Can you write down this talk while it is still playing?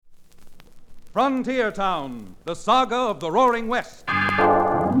Frontier Town, the saga of the Roaring West.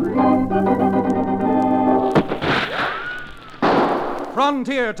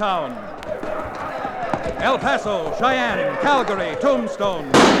 Frontier Town. El Paso, Cheyenne, Calgary,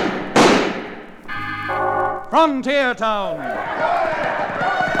 Tombstone. Frontier Town.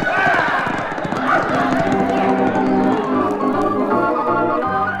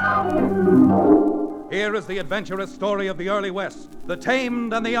 Here is the adventurous story of the early West, the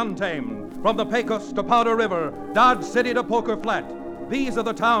tamed and the untamed, from the Pecos to Powder River, Dodge City to Poker Flat. These are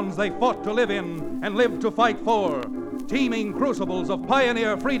the towns they fought to live in and lived to fight for, teeming crucibles of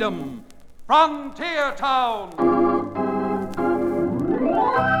pioneer freedom. Frontier Town!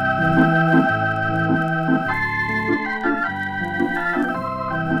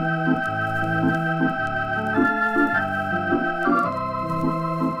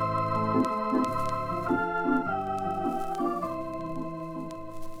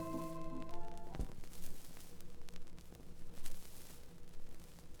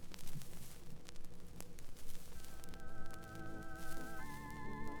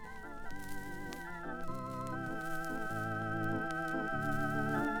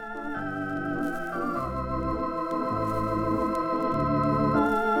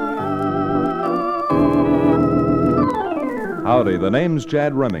 Howdy, the name's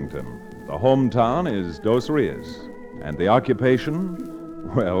Chad Remington. The hometown is Dos Rios. And the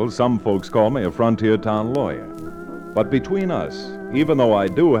occupation? Well, some folks call me a frontier town lawyer. But between us, even though I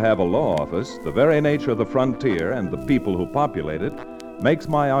do have a law office, the very nature of the frontier and the people who populate it makes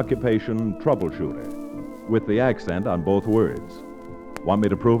my occupation troubleshooter, with the accent on both words. Want me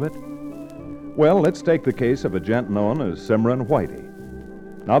to prove it? Well, let's take the case of a gent known as Simran Whitey.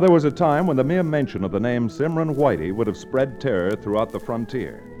 Now, there was a time when the mere mention of the name Simran Whitey would have spread terror throughout the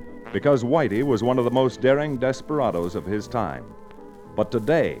frontier, because Whitey was one of the most daring desperados of his time. But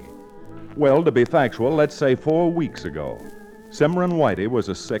today, well, to be factual, let's say 4 weeks ago, Simran Whitey was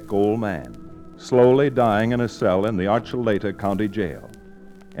a sick old man, slowly dying in a cell in the Archuleta County Jail.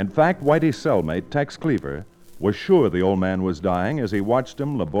 In fact, Whitey's cellmate, Tex Cleaver, was sure the old man was dying as he watched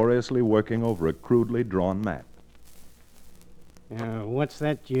him laboriously working over a crudely drawn map. What's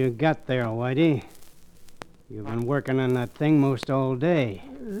that you got there, Whitey? You've been working on that thing most all day.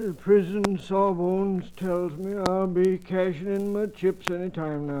 Prison sawbones tells me I'll be cashing in my chips any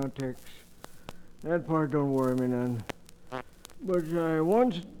time now, Tex. That part don't worry me none. But I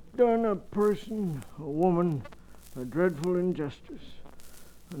once done a person, a woman, a dreadful injustice.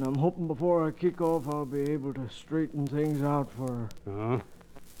 And I'm hoping before I kick off I'll be able to straighten things out for her. Oh?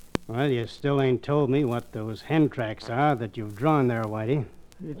 Well, you still ain't told me what those hen tracks are that you've drawn there, Whitey.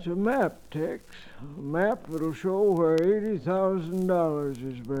 It's a map, Tex. A map that'll show where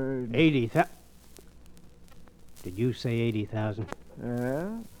 $80,000 is buried. 80,000? Did you say 80,000? Yeah.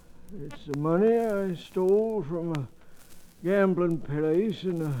 It's the money I stole from a gambling place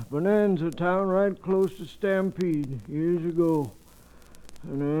in a bonanza town right close to Stampede years ago.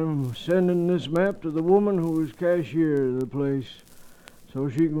 And I'm sending this map to the woman who was cashier of the place, so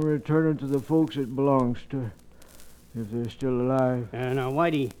she can return it to the folks it belongs to, if they're still alive. Now,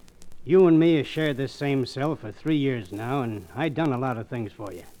 Whitey, you and me have shared this same cell for 3 years now, and I done a lot of things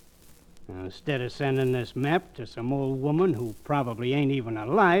for you. Now, instead of sending this map to some old woman who probably ain't even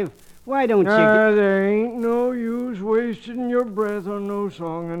alive, why don't you... There ain't no use wasting your breath on no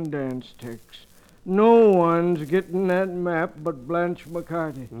song and dance, Tex. No one's getting that map but Blanche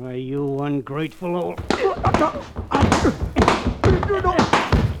McCarty. Why, you ungrateful old...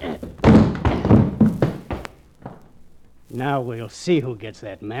 Now we'll see who gets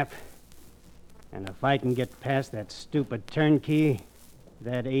that map. And if I can get past that stupid turnkey,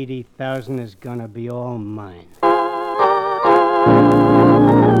 that 80,000 is gonna be all mine.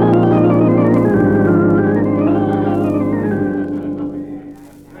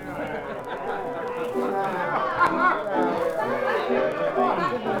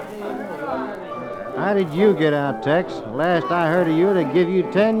 How did you get out, Tex? Last I heard of you, they'd give you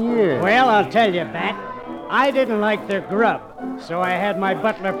 10 years. Well, I'll tell you, Bat. I didn't like their grub, so I had my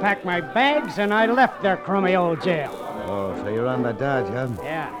butler pack my bags, and I left their crummy old jail. Oh, so you're on the dodge, huh?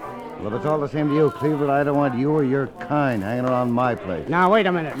 Yeah. Well, if it's all the same to you, Cleveland, I don't want you or your kind hanging around my place. Now, wait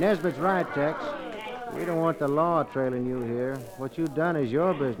a minute. Nesbitt's right, Tex. We don't want the law trailing you here. What you've done is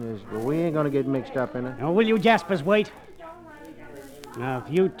your business, but we ain't gonna get mixed up in it. Now, will you Jaspers wait? Now,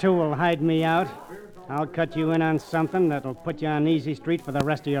 if you two will hide me out, I'll cut you in on something that'll put you on easy street for the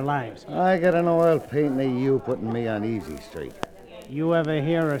rest of your lives. I got an oil painting of you putting me on easy street. You ever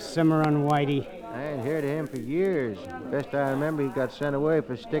hear of Cimarron Whitey? I ain't heard of him for years. Best I remember, he got sent away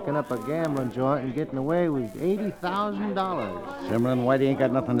for sticking up a gambling joint and getting away with $80,000. Cimarron Whitey ain't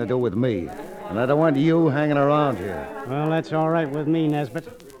got nothing to do with me. And I don't want you hanging around here. Well, that's all right with me,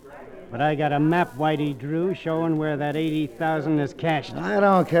 Nesbit. But I got a map Whitey drew showing where that 80,000 is cached. I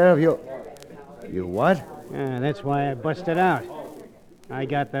don't care if you... You what? Yeah, that's why I busted out. I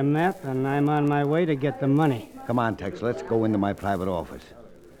got the map, and I'm on my way to get the money. Come on, Tex, let's go into my private office.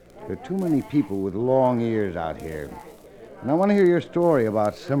 There are too many people with long ears out here. And I want to hear your story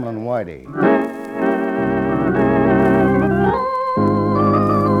about Cimarron Whitey.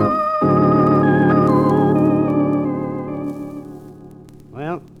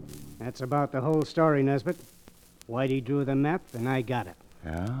 Well, that's about the whole story, Nesbit. Whitey drew the map, and I got it.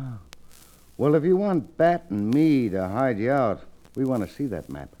 Yeah? Well, if you want Bat and me to hide you out, we want to see that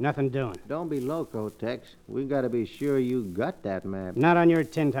map. Nothing doing. Don't be loco, Tex. We got to be sure you got that map. Not on your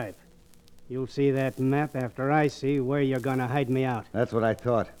tintype. You'll see that map after I see where you're going to hide me out. That's what I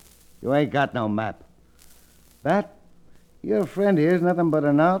thought. You ain't got no map. Bat, your friend here is nothing but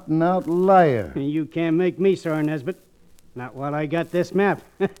an out-and-out liar. You can't make me sore, Nesbit. Not while I got this map.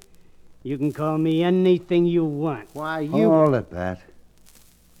 You can call me anything you want. Why, you... Hold it, Bat.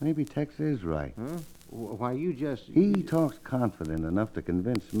 Maybe Tex is right. Huh? Why, you just... He talks confident enough to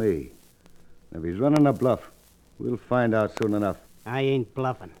convince me. If he's running a bluff, we'll find out soon enough. I ain't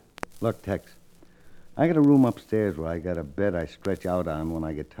bluffing. Look, Tex, I got a room upstairs where I got a bed I stretch out on when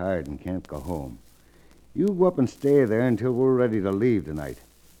I get tired and can't go home. You go up and stay there until we're ready to leave tonight.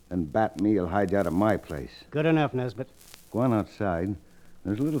 Then Bat and me'll hide you out of my place. Good enough, Nesbit. Go on outside.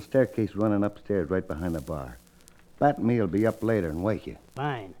 There's a little staircase running upstairs right behind the bar. Bat and me'll be up later and wake you.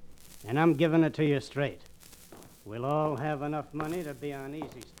 Fine. And I'm giving it to you straight. We'll all have enough money to be on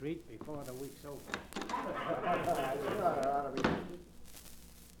Easy Street before the week's over.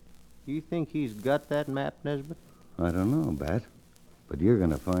 You think he's got that map, Nesbit? I don't know, Bat. But you're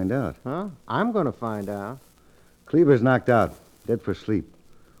going to find out. Huh? I'm going to find out. Cleaver's knocked out, dead for sleep.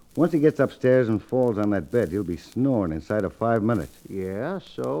 Once he gets upstairs and falls on that bed, he'll be snoring inside of 5 minutes. Yeah,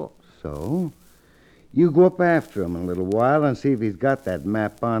 so... So, you go up after him in a little while and see if he's got that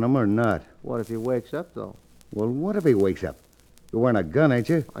map on him or not. What if he wakes up, though? Well, what if he wakes up? You're wearing a gun, ain't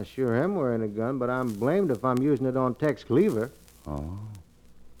you? I sure am wearing a gun, but I'm blamed if I'm using it on Tex Cleaver. Oh.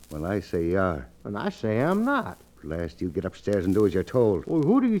 Well, I say you are. And I say I'm not. Last, you get upstairs and do as you're told. Well,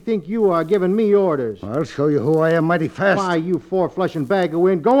 who do you think you are giving me orders? I'll show you who I am mighty fast. Why, you four-flushing bag of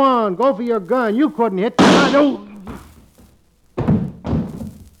wind. Go on, go for your gun. You couldn't hit... No.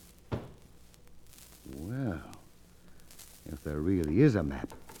 Well, if there really is a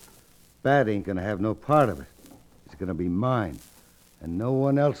map, Bat ain't gonna have no part of it. It's gonna be mine, and no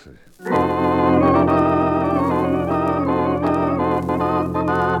one else's.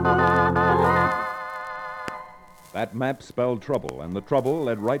 That map spelled trouble, and the trouble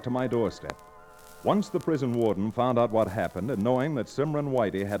led right to my doorstep. Once the prison warden found out what happened, and knowing that Cimarron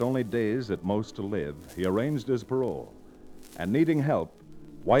Whitey had only days at most to live, he arranged his parole. And needing help,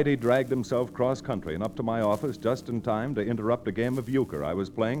 Whitey dragged himself cross-country and up to my office just in time to interrupt a game of euchre I was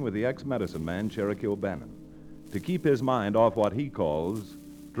playing with the ex-medicine man, Cherokee O'Bannon, to keep his mind off what he calls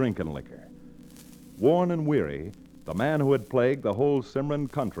drinking liquor. Worn and weary, the man who had plagued the whole Cimarron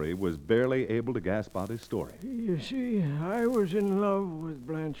country was barely able to gasp out his story. You see, I was in love with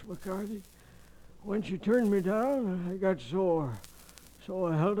Blanche McCarthy. When she turned me down, I got sore. So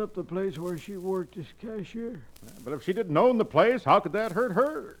I held up the place where she worked as cashier. But if she didn't own the place, how could that hurt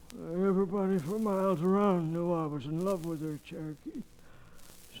her? Everybody for miles around knew I was in love with her, Cherokee.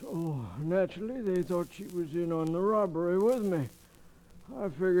 So, naturally, they thought she was in on the robbery with me. I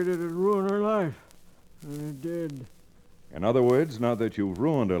figured it'd ruin her life. And it did. In other words, now that you've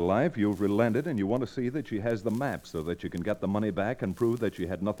ruined her life, you've relented and you want to see that she has the map so that you can get the money back and prove that she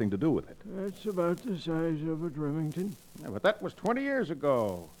had nothing to do with it. That's about the size of a Remington. Yeah, but that was 20 years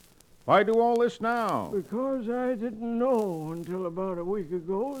ago. Why do all this now? Because I didn't know until about a week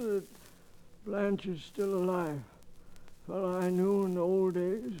ago that Blanche is still alive. Fellow I knew in the old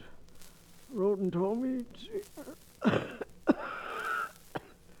days wrote and told me he'd see her.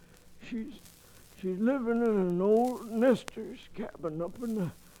 She's living in an old nester's cabin up in the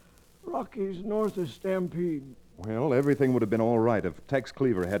Rockies north of Stampede. Well, everything would have been all right if Tex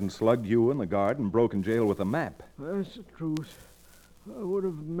Cleaver hadn't slugged you and the guard and broken jail with a map. That's the truth. I would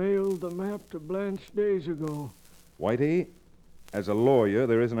have mailed the map to Blanche days ago. Whitey, as a lawyer,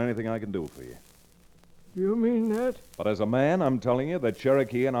 there isn't anything I can do for you. Do you mean that? But as a man, I'm telling you that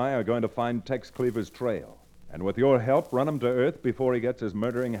Cherokee and I are going to find Tex Cleaver's trail. And with your help, run him to earth before he gets his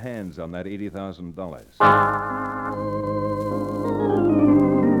murdering hands on that $80,000.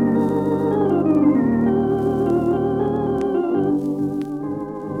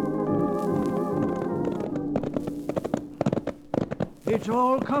 It's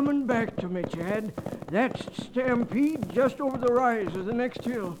all coming back to me, Chad. That's Stampede just over the rise of the next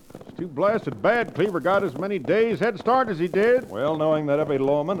hill. It's too blasted bad Cleaver got as many days head start as he did. Well, knowing that every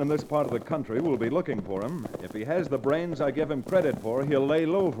lawman in this part of the country will be looking for him, if he has the brains I give him credit for, he'll lay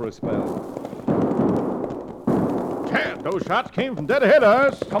low for a spell. Chad, those shots came from dead ahead of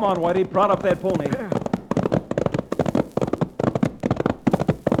us. Come on, Whitey, prod up that pony.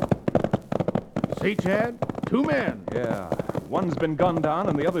 See, Chad? 2 men. Yeah, one's been gunned down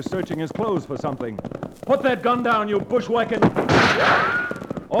and the other's searching his clothes for something. Put that gun down, you bushwhacking...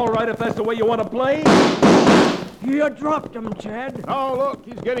 All right, if that's the way you want to play. You dropped him, Chad. Oh, look,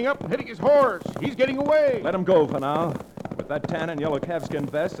 he's getting up and hitting his horse. He's getting away. Let him go for now. With that tan and yellow calfskin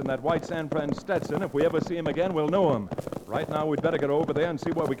vest and that white San Fran Stetson, if we ever see him again, we'll know him. Right now, we'd better get over there and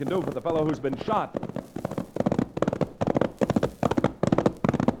see what we can do for the fellow who's been shot.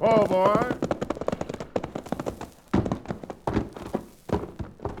 Oh, boy.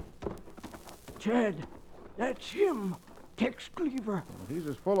 Chad, that's him. Tex Cleaver. He's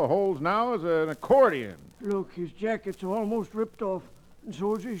as full of holes now as an accordion. Look, his jacket's almost ripped off, and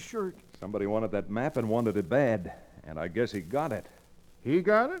so's his shirt. Somebody wanted that map and wanted it bad, and I guess he got it. He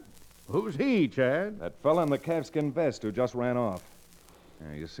got it? Who's he, Chad? That fella in the calfskin vest who just ran off.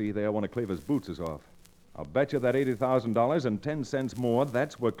 You see there, one of Cleaver's boots is off. I'll bet you that $80,000 and 10 cents more,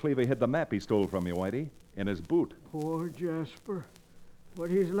 that's where Cleaver hid the map he stole from you, Whitey, in his boot. Poor Jasper. But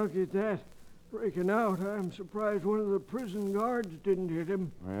he's lucky at that. Breaking out, I'm surprised one of the prison guards didn't hit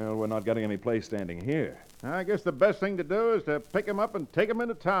him. Well, we're not getting any place standing here. I guess the best thing to do is to pick him up and take him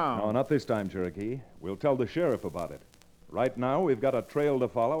into town. No, not this time, Cherokee. We'll tell the sheriff about it. Right now, we've got a trail to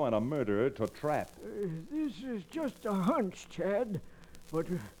follow and a murderer to trap. This is just a hunch, Chad. But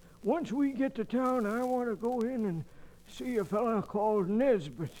once we get to town, I want to go in and see a fella called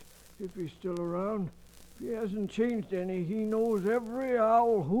Nesbitt, if he's still around. If he hasn't changed any, he knows every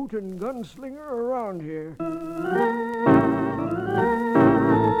owl, hoot, and gunslinger around here.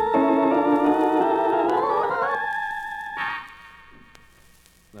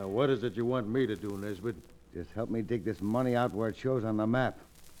 Now, what is it you want me to do, Nesbitt? Just help me dig this money out where it shows on the map.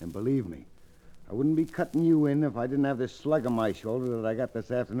 And believe me, I wouldn't be cutting you in if I didn't have this slug on my shoulder that I got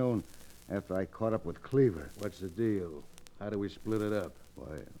this afternoon after I caught up with Cleaver. What's the deal? How do we split it up?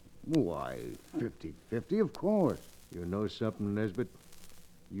 Why, 50-50, of course. You know something, Nesbitt?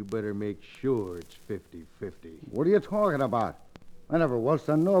 You better make sure it's 50-50. What are you talking about? I never waltzed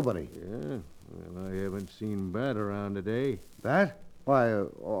on nobody. Yeah? Well, I haven't seen Bat around today. Bat? Why,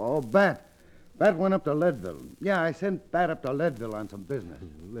 Bat. Bat went up to Leadville. Yeah, I sent Bat up to Leadville on some business.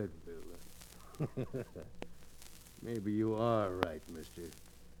 Leadville. Maybe you are right, mister.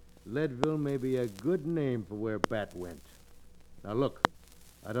 Leadville may be a good name for where Bat went. Now, look,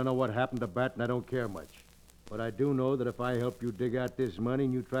 I don't know what happened to Bat, and I don't care much. But I do know that if I help you dig out this money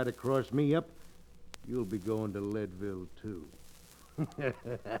and you try to cross me up, you'll be going to Leadville, too.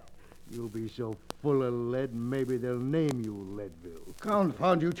 You'll be so full of lead, maybe they'll name you Leadville.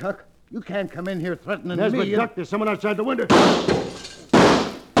 Confound you, Chuck. You can't come in here threatening Nesbitt, me. Chuck, there's someone outside the window.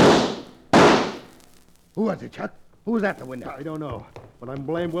 Who was it, Chuck? Who was at the window? I don't know, but I'm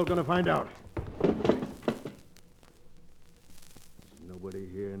blamed well gonna find out. There's nobody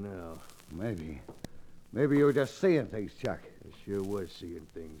here now. Maybe you were just seeing things, Chuck. I sure was seeing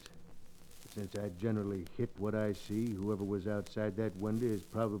things. Since I generally hit what I see, whoever was outside that window is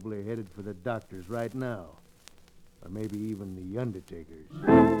probably headed for the doctors right now. Or maybe even the undertakers.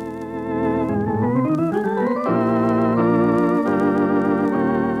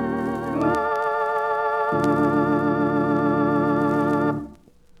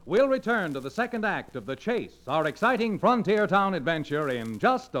 We'll return to the second act of The Chase, our exciting frontier town adventure, in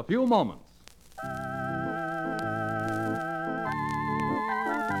just a few moments.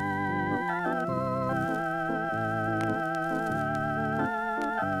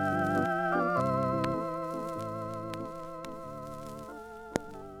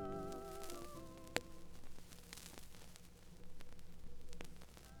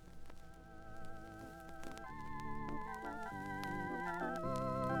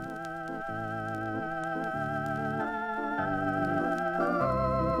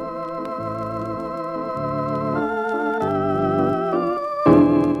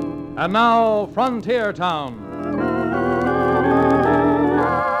 And now, Frontier Town.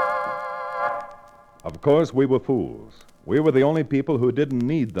 Of course, we were fools. We were the only people who didn't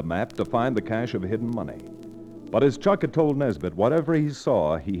need the map to find the cache of hidden money. But as Chuck had told Nesbitt, whatever he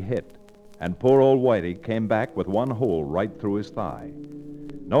saw, he hit. And poor old Whitey came back with one hole right through his thigh.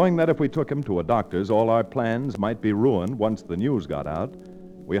 Knowing that if we took him to a doctor's, all our plans might be ruined once the news got out,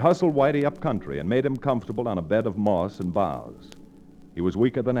 we hustled Whitey up country and made him comfortable on a bed of moss and boughs. He was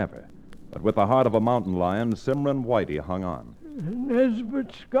weaker than ever. But with the heart of a mountain lion, Simran Whitey hung on.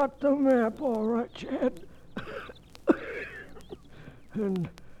 Nesbitt's got the map, all right, Chad. And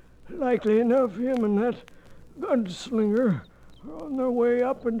likely enough, him and that gunslinger are on their way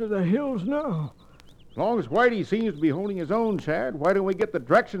up into the hills now. As long as Whitey seems to be holding his own, Chad, why don't we get the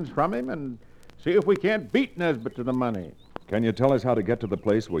directions from him and see if we can't beat Nesbitt to the money? Can you tell us how to get to the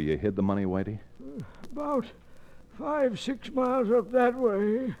place where you hid the money, Whitey? About 5-6 miles up that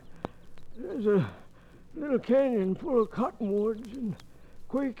way, there's a little canyon full of cottonwoods and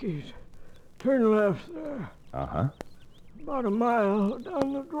quakies. Turn left there. Uh-huh. About a mile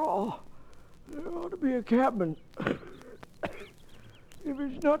down the draw, there ought to be a cabin. If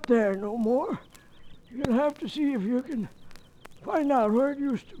it's not there no more, you'll have to see if you can find out where it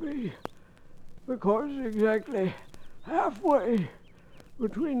used to be. Because exactly halfway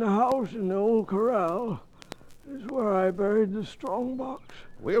between the house and the old corral is where I buried the strong box.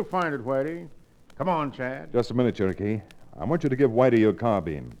 We'll find it, Whitey. Come on, Chad. Just a minute, Cherokee. I want you to give Whitey your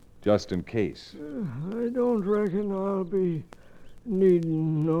carbine, just in case. I don't reckon I'll be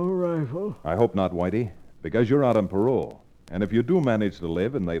needing no rifle. I hope not, Whitey, because you're out on parole. And if you do manage to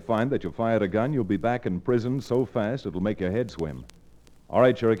live and they find that you fired a gun, you'll be back in prison so fast it'll make your head swim. All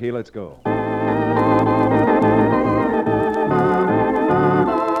right, Cherokee, let's go.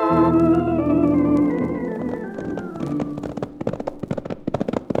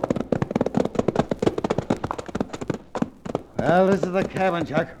 Well, this is the cabin,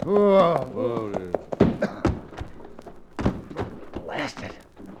 Chuck. Whoa. Blast it.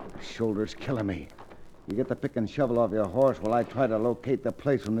 My shoulder's killing me. You get the pick and shovel off your horse while I try to locate the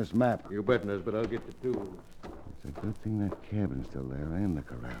place on this map. You bet, Nesbitt. I'll get the tools. It's a good thing that cabin's still there and the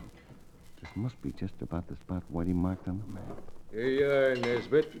corral. This must be just about the spot Whitey marked on the map. Here you are,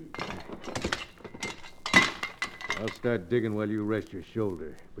 Nesbitt. I'll start digging while you rest your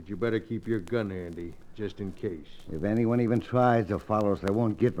shoulder. But you better keep your gun handy, just in case. If anyone even tries to follow us, they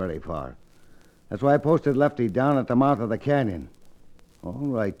won't get very far. That's why I posted Lefty down at the mouth of the canyon. All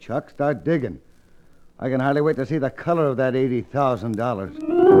right, Chuck, start digging. I can hardly wait to see the color of that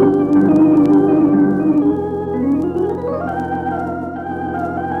 $80,000.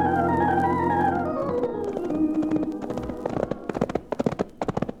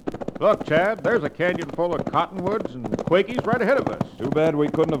 Look, Chad, there's a canyon full of cottonwoods and quakies right ahead of us. Too bad we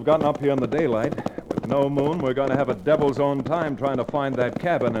couldn't have gotten up here in the daylight. With no moon, we're going to have a devil's own time trying to find that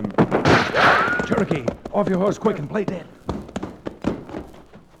cabin and... Cherokee, off your horse quick and play dead.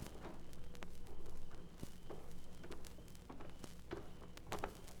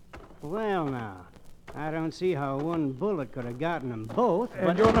 Well, now, I don't see how one bullet could have gotten them both.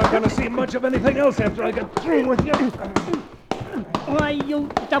 And you're not going to see much of anything else after I get through with you. Why, you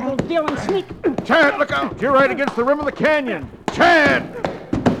double-dealing sneak! Chad, look out! You're right against the rim of the canyon. Chad!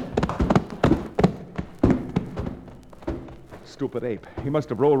 Stupid ape. He must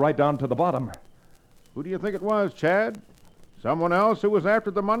have rolled right down to the bottom. Who do you think it was, Chad? Someone else who was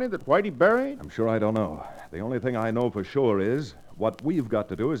after the money that Whitey buried? I'm sure I don't know. The only thing I know for sure is what we've got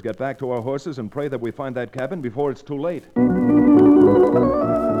to do is get back to our horses and pray that we find that cabin before it's too late.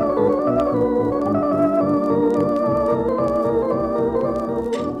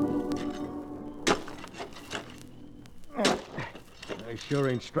 I sure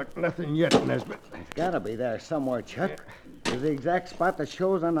ain't struck nothing yet, Nesbitt. It's got to be there somewhere, Chuck. There's the exact spot that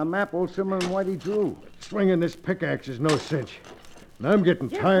shows on the map old Simmer and Whitey drew. Swinging this pickaxe is no cinch. And I'm getting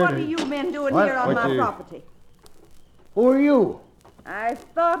Just tired what of... are you men doing What? here on What my do you- property? Who are you? I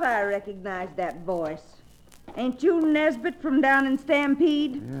thought I recognized that voice. Ain't you Nesbitt from down in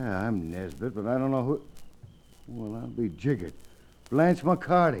Stampede? Yeah, I'm Nesbitt, but I don't know who... Well, I'll be jiggered. Blanche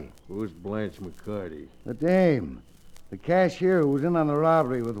McCarty, Who's Blanche McCarty? the dame. The cashier who was in on the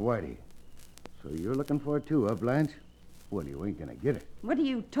robbery with Whitey. So you're looking for it too, huh, Blanche? Well, you ain't gonna get it. What are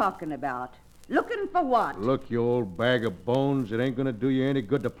you talking about? Looking for what? Look, you old bag of bones, it ain't gonna do you any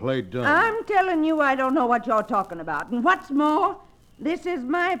good to play dumb. I'm telling you I don't know what you're talking about. And what's more, this is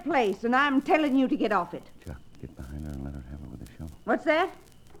my place, and I'm telling you to get off it. Chuck, get behind her and let her have it with a shovel. What's that?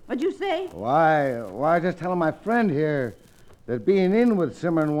 What'd you say? Why, just telling my friend here that being in with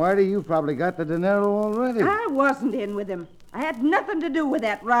Simmer and Whitey, you probably got the dinero already. I wasn't in with him. I had nothing to do with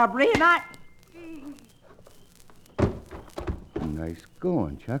that robbery, and I... Nice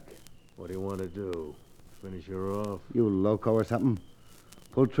going, Chuck. What do you want to do? Finish her off? You loco or something?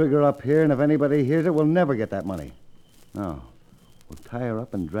 Pull trigger up here, and if anybody hears it, we'll never get that money. No. We'll tie her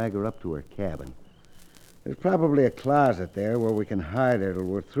up and drag her up to her cabin. There's probably a closet there where we can hide her till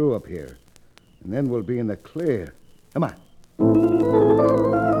we're through up here. And then we'll be in the clear. Come on.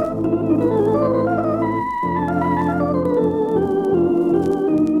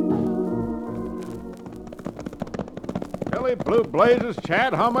 Holy blue blazes,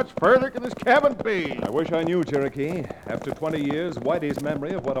 Chad, how much further can this cabin be? I wish I knew, Cherokee. After 20 years, Whitey's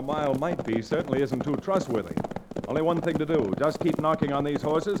memory of what a mile might be certainly isn't too trustworthy. Only one thing to do. Just keep knocking on these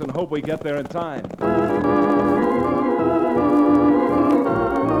horses and hope we get there in time.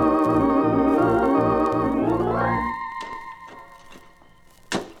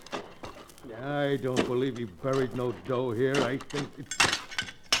 I don't believe he buried no dough here. I think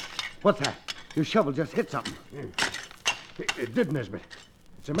What's that? Your shovel just hit something. it did, Nesbit.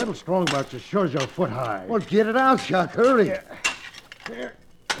 It's a metal strongbox that shows your foot high. Well, get it out, Chuck. Hurry.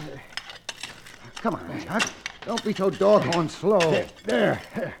 Come on, Chuck. Don't be so doggone slow. There.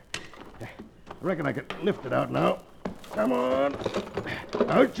 I reckon I can lift it out now. Come on.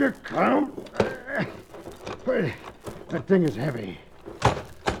 Out you come. Wait, that thing is heavy.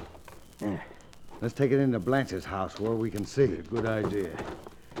 Let's take it into Blanche's house where we can see. Good idea.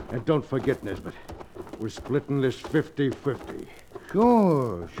 And don't forget, Nesbit, we're splitting this 50-50.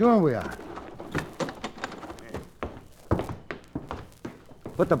 Sure we are.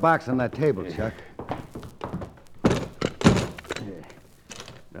 Put the box on that table, Chuck.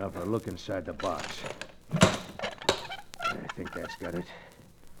 Now for a look inside the box. I think that's got it.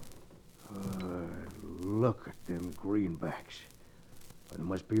 Look at them greenbacks. It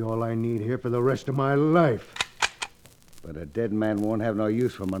must be all I need here for the rest of my life. But a dead man won't have no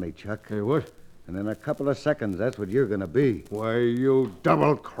use for money, Chuck. Hey, what? And in a couple of seconds, that's what you're gonna be. Why, you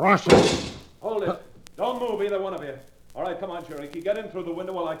double-crosser! Hold it. Don't move, either one of you. All right, come on, Cherokee. Get in through the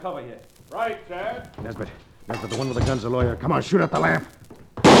window while I cover you. Right, Chad. Nesbit, the one with the gun's a lawyer. Come on, shoot at the lamp.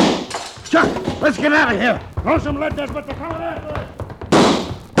 Chuck, let's get out of here. Throw some lead, Nesbit. They're coming after us.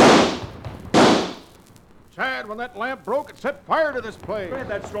 Chad, when that lamp broke, it set fire to this place. Grab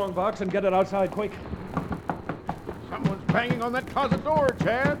that strong box and get it outside quick. Someone's banging on that closet door,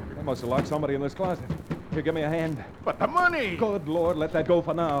 Chad. They must have locked somebody in this closet. Here, give me a hand. But the money! Good Lord, let that go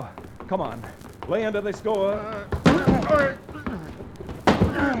for now. Come on. Lay into this door.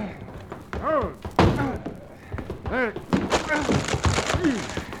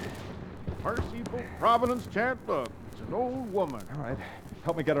 Merciful Providence, Chad. Look, it's an old woman. All right.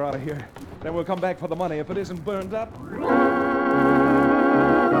 Help me get her out of here. Then we'll come back for the money if it isn't burned up.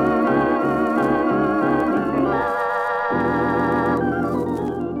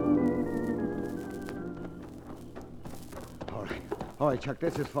 All right, Chuck,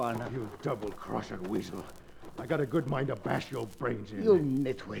 this is far enough. You double-crosser weasel. I got a good mind to bash your brains in. You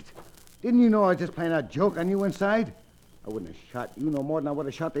nitwit. Didn't you know I was just playing a joke on you inside? I wouldn't have shot you no more than I would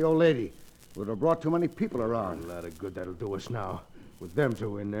have shot the old lady. Would have brought too many people around. A lot of good that'll do us now. With them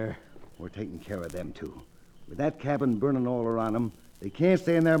two in there. We're taking care of them, too. With that cabin burning all around them, they can't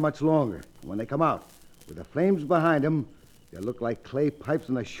stay in there much longer. And when they come out, with the flames behind them, they'll look like clay pipes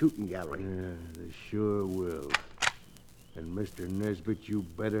in a shooting gallery. Yeah, they sure will. And Mr. Nesbit, you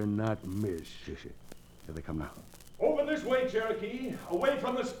better not miss. Here they come now. Over this way, Cherokee. Away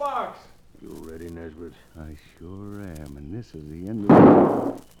from the sparks. You ready, Nesbit? I sure am, and this is the end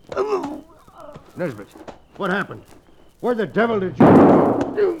of Nesbit, what happened? Where the devil did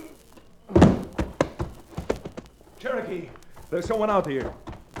you... Cherokee, there's someone out here.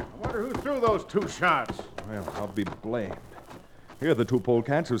 I wonder who threw those two shots. Well, I'll be blamed. Here are the two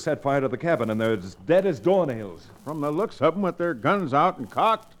polecats who set fire to the cabin, and they're as dead as doornails. From the looks of them with their guns out and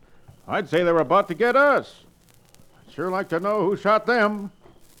cocked, I'd say they were about to get us. I'd sure like to know who shot them.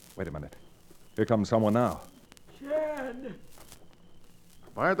 Wait a minute. Here comes someone now. Chad.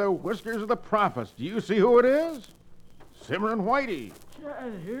 By the whiskers of the prophets, do you see who it is? Simmer and Whitey.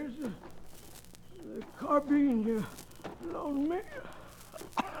 Chad, here's the carbine you loaned me.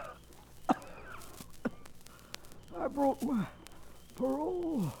 I broke my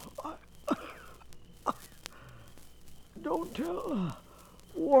parole. Don't tell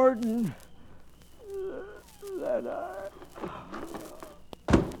Warden that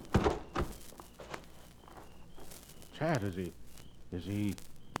Chad, is he...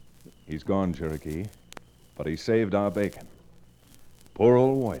 He's gone, Cherokee. But he saved our bacon. Poor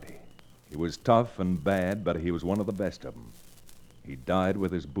old Whitey. He was tough and bad, but he was one of the best of them. He died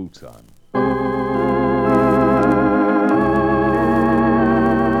with his boots on.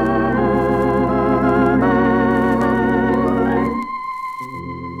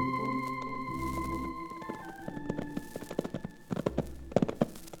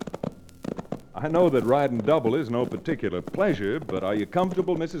 I know that riding double is no particular pleasure, but are you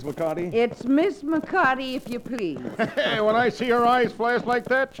comfortable, Mrs. McCarty? It's Miss McCarty, if you please. Hey, when I see her eyes flash like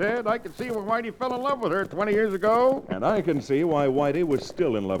that, Chad, I can see why Whitey fell in love with her 20 years ago. And I can see why Whitey was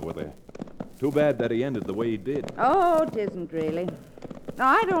still in love with her. Too bad that he ended the way he did. Oh, it isn't really. No,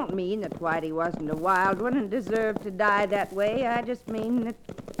 I don't mean that Whitey wasn't a wild one and deserved to die that way. I just mean that,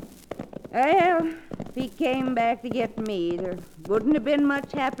 well, if he came back to get me, there wouldn't have been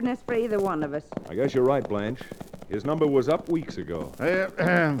much happiness for either one of us. I guess you're right, Blanche. His number was up weeks ago.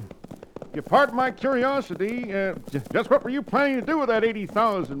 You pardon my curiosity. Just what were you planning to do with that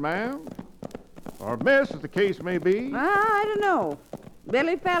 $80,000, ma'am? Or miss, as the case may be? I don't know.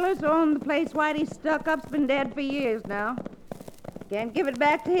 Billy Fellers who owned the place Whitey stuck up's been dead for years now. Can't give it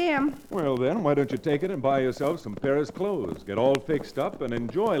back to him. Well, then, why don't you take it and buy yourself some Paris clothes, get all fixed up, and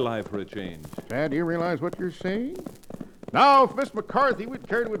enjoy life for a change? Chad, do you realize what you're saying? Now, if Miss McCarthy would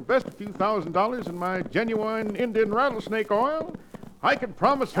care to invest a few $1,000s in my genuine Indian rattlesnake oil, I can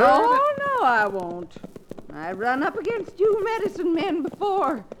promise her Oh, no, I won't. I've run up against you medicine men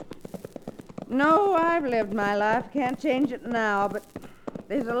before. No, I've lived my life. Can't change it now, but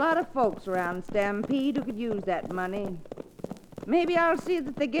there's a lot of folks around Stampede who could use that money. Maybe I'll see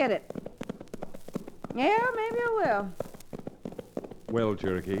that they get it. Yeah, maybe I will. Well,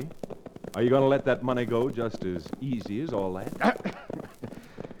 Cherokee, are you going to let that money go just as easy as all that?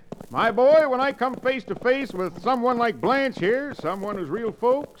 My boy, when I come face to face with someone like Blanche here, someone who's real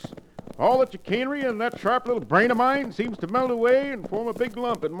folks, all the chicanery and that sharp little brain of mine seems to melt away and form a big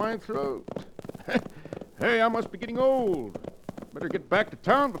lump in my throat. Hey, I must be getting old. Better get back to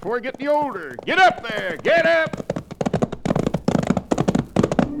town before I get any older. Get up there! Get up!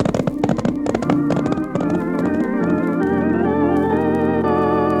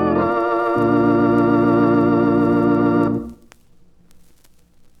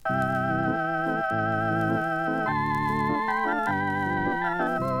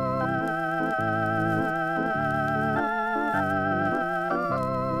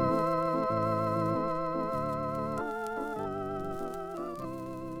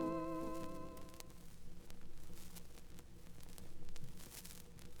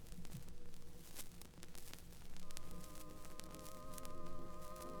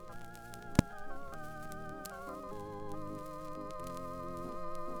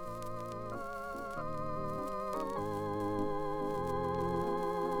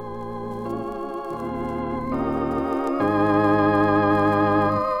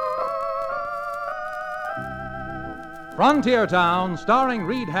 Frontier Town, starring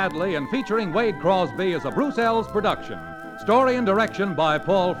Reed Hadley and featuring Wade Crosby, is a Bruce Ells production. Story and direction by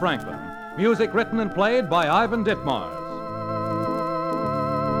Paul Franklin. Music written and played by Ivan Ditmars.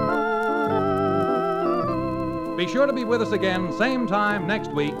 Be sure to be with us again, same time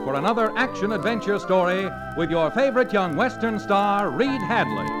next week, for another action-adventure story with your favorite young Western star, Reed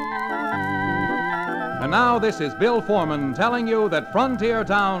Hadley. And now this is Bill Foreman telling you that Frontier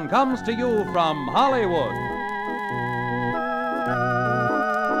Town comes to you from Hollywood.